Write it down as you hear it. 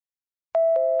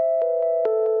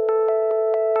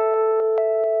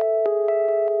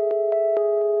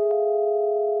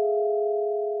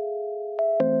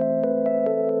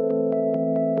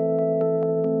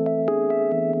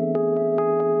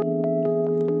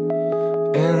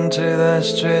into the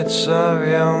streets of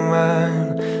your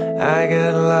mind. I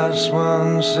get lost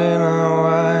once in a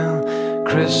while,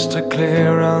 crystal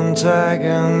clear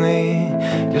antagony.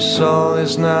 Your soul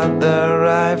is not the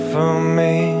right for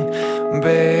me,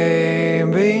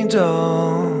 baby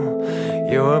doll.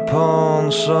 You're a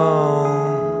pawn soul,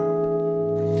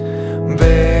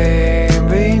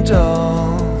 baby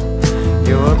doll.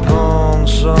 You're a pawn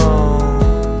soul.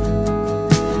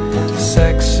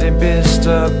 Sexy beast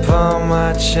upon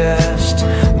my chest,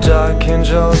 dark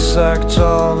angel sucked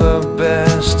all the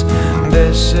best.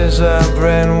 This is a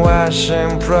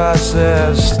brainwashing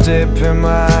process, deep in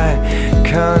my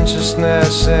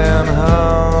consciousness and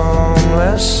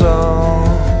homeless soul.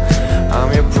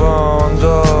 I'm your pawn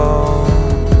doll,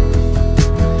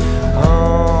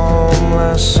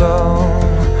 homeless soul.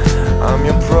 I'm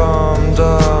your prom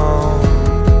doll.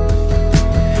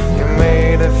 You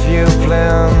made a few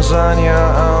plans on your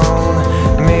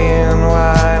own,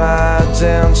 meanwhile I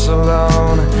dance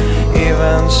alone.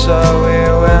 Even so we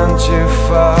went too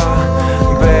far,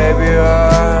 baby you're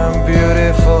a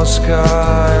beautiful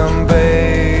scar. And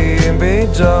baby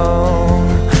doll,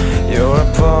 you're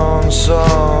a pawn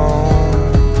soul,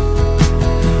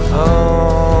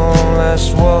 homeless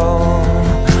wall.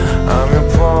 I'm your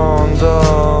pawn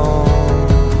doll.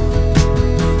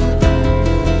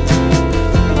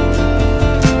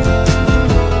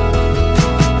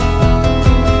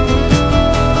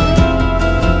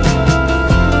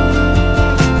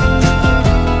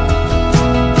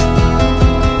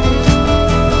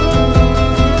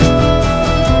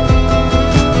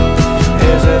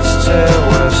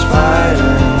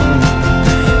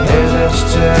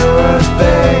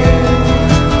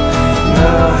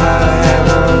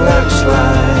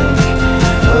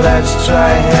 Let's try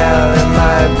hell, it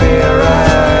might be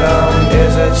right.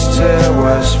 Is it still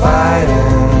worth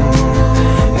fighting?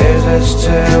 Is it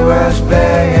still worth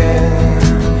begging?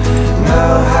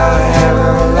 Know how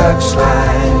heaven looks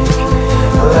like.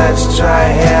 Let's try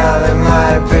hell.